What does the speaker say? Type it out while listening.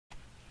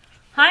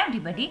Hi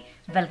everybody,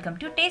 welcome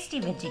to tasty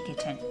veggie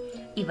kitchen.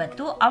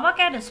 ಇವತ್ತು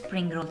avocado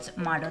spring rolls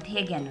ಮಾಡೋದು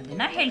ಹೇಗೆ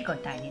ಅನ್ನೋದನ್ನ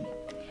ಹೇಳ್ಕೊಡ್ತಾ ಇದ್ದೀನಿ.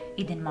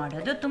 ಇದನ್ನು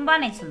ಮಾಡೋದು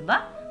ತುಂಬಾನೇ ಸುಲಭ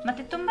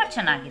ಮತ್ತು ತುಂಬ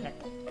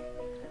ಚೆನ್ನಾಗಿರುತ್ತೆ.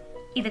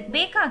 ಇದಕ್ಕೆ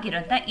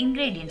ಬೇಕಾಗಿರೋಂಥ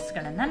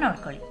ಇಂಗ್ರೀಡಿಯೆಂಟ್ಸ್ಗಳನ್ನು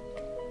ನೋಡ್ಕೊಳ್ಳಿ.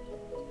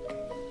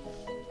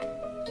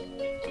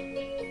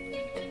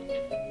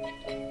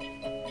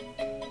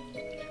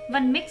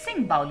 ಒಂದು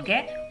ಮಿಕ್ಸಿಂಗ್ ಬೌಲ್ಗೆ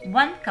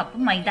 1 ಕಪ್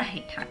ಮೈದಾ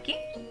ಹಿಟ್ಟು ಹಾಕಿ,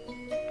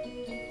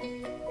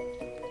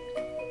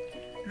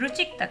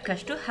 ರುಚಿಗೆ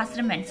ತಕ್ಕಷ್ಟು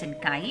ಹಸಿರು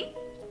ಮೆಣಸಿನಕಾಯಿ,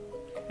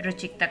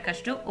 ರುಚಿಗೆ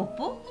ತಕ್ಕಷ್ಟು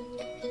ಉಪ್ಪು,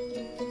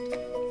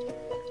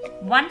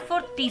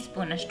 1/4 ಟೀ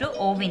ಸ್ಪೂನ್ ಅಷ್ಟು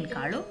ಓವಿನ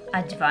ಕಾಳು,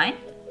 ಅಜ್ವಾಯಿನ್,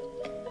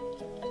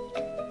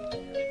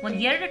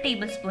 2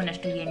 ಟೇಬಲ್ ಸ್ಪೂನ್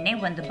ಅಷ್ಟು ಎಣ್ಣೆ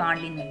ಒಂದು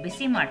ಬಾಣಲಿನ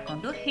ಬಿಸಿ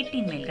ಮಾಡಿಕೊಂಡು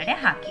ಹಿಟ್ಟಿನ ಮೇಲ್ಗಡೆ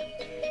ಹಾಕಿ.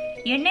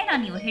 ಎಣ್ಣೆನ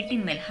ನೀವು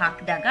ಹಿಟ್ಟಿನ ಮೇಲೆ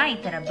ಹಾಕಿದಾಗ ಈ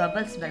ಥರ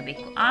ಬಬಲ್ಸ್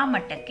ಬರಬೇಕು, ಆ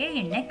ಮಟ್ಟಕ್ಕೆ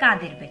ಎಣ್ಣೆ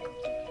ಕಾದಿರಬೇಕು.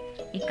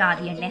 ಈ ಕಾದ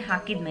ಎಣ್ಣೆ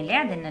ಹಾಕಿದ ಮೇಲೆ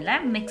ಅದನ್ನೆಲ್ಲ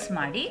ಮಿಕ್ಸ್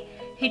ಮಾಡಿ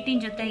ಹಿಟ್ಟಿನ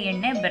ಜೊತೆ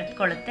ಎಣ್ಣೆ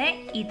ಬೆರೆತ್ಕೊಳ್ಳುತ್ತೆ.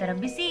 ಈ ಥರ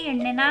ಬಿಸಿ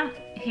ಎಣ್ಣೆನ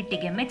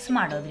ಹಿಟ್ಟಿಗೆ ಮಿಕ್ಸ್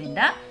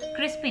ಮಾಡೋದ್ರಿಂದ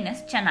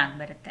ಕ್ರಿಸ್ಪಿನೆಸ್ ಚೆನ್ನಾಗಿ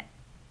ಬರುತ್ತೆ.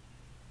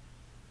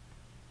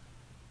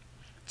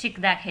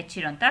 ಚಿಕ್ಕದಾಗಿ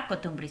ಹೆಚ್ಚಿರೋಂಥ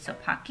ಕೊತ್ತಂಬರಿ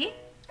ಸೊಪ್ಪು ಹಾಕಿ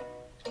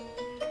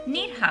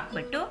ನೀರು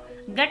ಹಾಕಿಬಿಟ್ಟು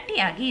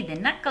ಗಟ್ಟಿಯಾಗಿ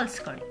ಇದನ್ನ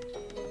ಕಲಿಸ್ಕೊಳ್ಳಿ.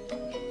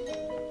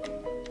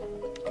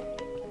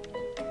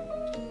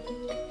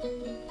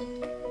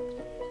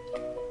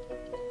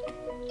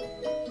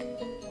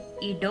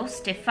 ಈ ಡೋ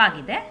ಸ್ಟಿಫ್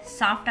ಆಗಿದೆ,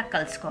 ಸಾಫ್ಟಾಗಿ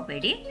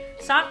ಕಲಿಸ್ಕೋಬೇಡಿ.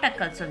 ಸಾಫ್ಟಾಗಿ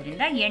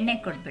ಕಲಿಸೋದ್ರಿಂದ ಎಣ್ಣೆ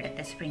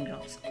ಕೊಡ್ಬಿಡುತ್ತೆ ಸ್ಪ್ರಿಂಗ್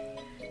ರೋಲ್ಸ್.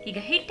 ಈಗ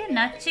ಹಿಟ್ಟನ್ನ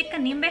ಚಿಕ್ಕ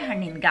ನಿಂಬೆ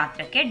ಹಣ್ಣಿನ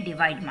ಗಾತ್ರಕ್ಕೆ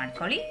ಡಿವೈಡ್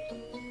ಮಾಡ್ಕೊಳ್ಳಿ.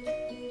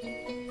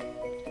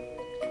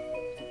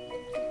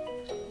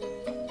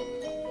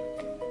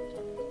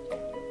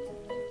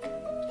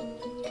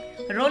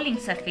 ರೋಲಿಂಗ್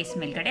ಸರ್ಫೇಸ್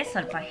ಮೇಲ್ಗಡೆ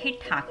ಸ್ವಲ್ಪ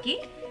ಹಿಟ್ಟು ಹಾಕಿ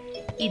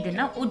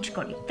ಇದನ್ನ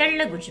ಉಜ್ಕೊಳ್ಳಿ.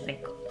 ತೆಳ್ಳಗೆ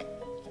ಉಜ್ಜಬೇಕು.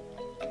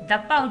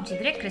 ದಪ್ಪ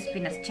ಉಜ್ಜಿದ್ರೆ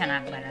ಕ್ರಿಸ್ಪಿನೆಸ್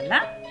ಚೆನ್ನಾಗಿ ಬರಲ್ಲ.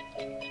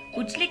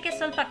 ಉಜ್ಲಿಕ್ಕೆ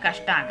ಸ್ವಲ್ಪ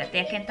ಕಷ್ಟ ಆಗುತ್ತೆ,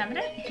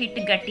 ಯಾಕೆಂತಂದ್ರೆ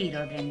ಹಿಟ್ಟು ಗಟ್ಟಿ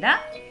ಇರೋದ್ರಿಂದ.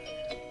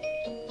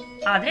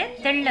 ಆದರೆ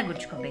ತೆಳ್ಳಗೆ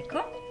ಉಜ್ಕೋಬೇಕು.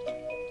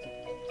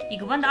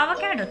 ಈಗ ಒಂದು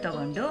ಅವಕಾಡೋ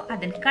ತಗೊಂಡು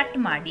ಅದನ್ನ ಕಟ್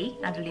ಮಾಡಿ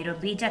ಅದರಲ್ಲಿರೋ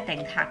ಬೀಜ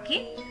ತೆಗೆದು ಹಾಕಿ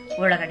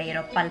ಒಳಗಡೆ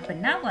ಇರೋ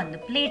ಪಲ್ಪನ್ನ ಒಂದು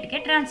ಪ್ಲೇಟ್ಗೆ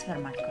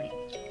ಟ್ರಾನ್ಸ್ಫರ್ ಮಾಡ್ಕೊಳ್ಳಿ.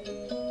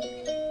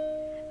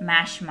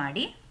 ಮ್ಯಾಶ್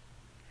ಮಾಡಿ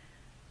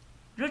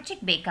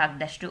ರುಚಿಗೆ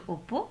ಬೇಕಾದಷ್ಟು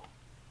ಉಪ್ಪು,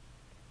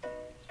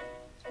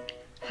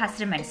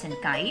 ಹಸಿರು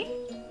ಮೆಣಸಿನಕಾಯಿ,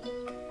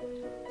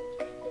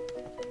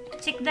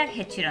 ಚಿಕ್ಕದಾಗಿ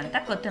ಹೆಚ್ಚಿರೋಂಥ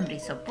ಕೊತ್ತಂಬರಿ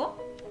ಸೊಪ್ಪು,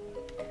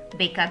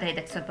 ಬೇಕಾದರೆ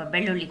ಇದಕ್ಕೆ ಸ್ವಲ್ಪ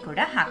ಬೆಳ್ಳುಳ್ಳಿ ಕೂಡ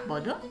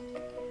ಹಾಕ್ಬೋದು.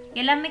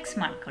 ಎಲ್ಲ ಮಿಕ್ಸ್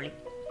ಮಾಡ್ಕೊಳ್ಳಿ.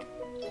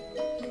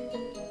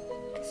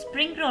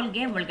 ಸ್ಪ್ರಿಂಗ್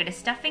ರೋಲ್ಗೆ ಒಳಗಡೆ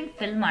ಸ್ಟಫಿಂಗ್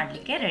ಫಿಲ್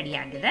ಮಾಡಲಿಕ್ಕೆ ರೆಡಿ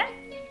ಆಗಿದೆ.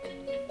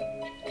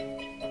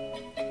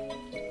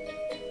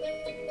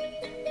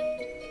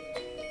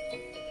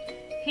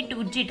 ಹಿಟ್ಟು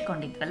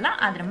ಉಜ್ಜಿಟ್ಕೊಂಡಿದ್ವಲ್ಲ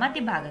ಅದರ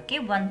ಮಧ್ಯಭಾಗಕ್ಕೆ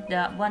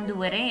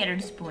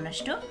 1.5-2 ಸ್ಪೂನ್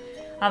ಅಷ್ಟು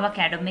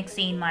ಅವಕಾಡೋ ಮಿಕ್ಸ್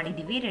ಏನು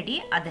ಮಾಡಿದ್ದೀವಿ ರೆಡಿ,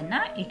 ಅದನ್ನ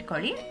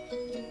ಇಟ್ಕೊಳ್ಳಿ.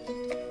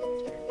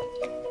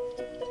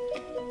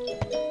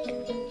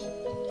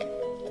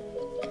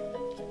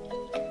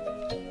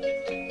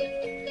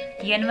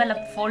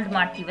 ಎನ್ವೆಲಪ್ ಫೋಲ್ಡ್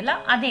ಮಾಡ್ತೀವಲ್ಲ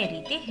ಅದೇ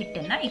ರೀತಿ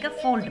ಹಿಟ್ಟನ್ನ ಈಗ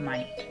ಫೋಲ್ಡ್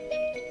ಮಾಡಿ.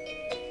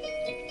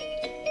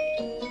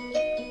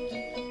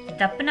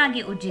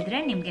 ದಪ್ಪನಾಗಿ ಉಜ್ಜಿದ್ರೆ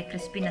ನಿಮಗೆ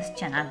ಕ್ರಿಸ್ಪಿನೆಸ್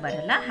ಚೆನ್ನಾಗಿ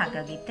ಬರಲ್ಲ.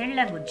 ಹಾಗಾಗಿ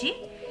ತೆಳ್ಳಗೆ ಉಜ್ಜಿ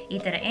ಈ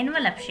ಥರ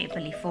ಎನ್ವೆಲಪ್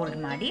ಶೇಪಲ್ಲಿ ಫೋಲ್ಡ್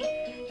ಮಾಡಿ.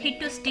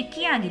 ಹಿಟ್ಟು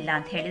ಸ್ಟಿಕ್ಕಿ ಆಗಿಲ್ಲ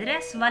ಅಂತ ಹೇಳಿದರೆ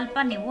ಸ್ವಲ್ಪ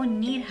ನೀವು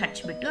ನೀರು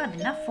ಹಚ್ಚಿಬಿಟ್ಟು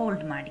ಅದನ್ನು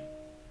ಫೋಲ್ಡ್ ಮಾಡಿ,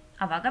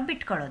 ಆವಾಗ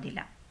ಬಿಟ್ಕೊಳ್ಳೋದಿಲ್ಲ.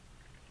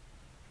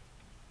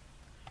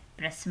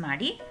 ಪ್ರೆಸ್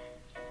ಮಾಡಿ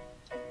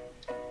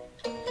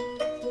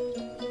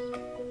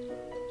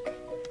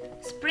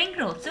ಸ್ಪ್ರಿಂಗ್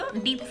ರೋಲ್ಸು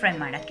ಡೀಪ್ ಫ್ರೈ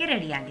ಮಾಡೋಕ್ಕೆ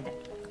ರೆಡಿಯಾಗಿದೆ.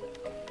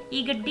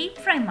 ಈಗ ಡೀಪ್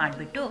ಫ್ರೈ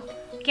ಮಾಡಿಬಿಟ್ಟು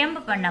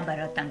ಕೆಂಪು ಬಣ್ಣ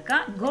ಬರೋ ತನಕ,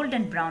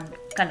 ಗೋಲ್ಡನ್ ಬ್ರೌನ್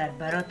ಕಲರ್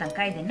ಬರೋ ತನಕ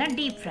ಇದನ್ನು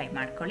ಡೀಪ್ ಫ್ರೈ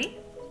ಮಾಡ್ಕೊಳ್ಳಿ.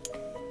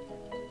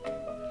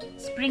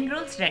 ಸ್ಪ್ರಿಂಗ್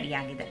ರೋಲ್ಸ್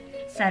ರೆಡಿಯಾಗಿದೆ.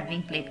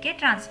 ಸರ್ವಿಂಗ್ ಪ್ಲೇಟ್ಗೆ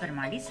ಟ್ರಾನ್ಸ್ಫರ್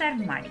ಮಾಡಿ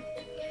ಸರ್ವ್ ಮಾಡಿ.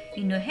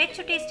 ಇನ್ನು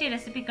ಹೆಚ್ಚು ಟೇಸ್ಟಿ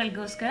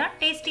ರೆಸಿಪಿಗಳಿಗೋಸ್ಕರ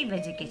ಟೇಸ್ಟಿ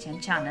ವೆಜ್ ಕಿಚನ್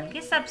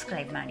ಚಾನಲ್ಗೆ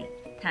ಸಬ್ಸ್ಕ್ರೈಬ್ ಮಾಡಿ.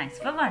 Thanks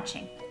for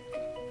watching.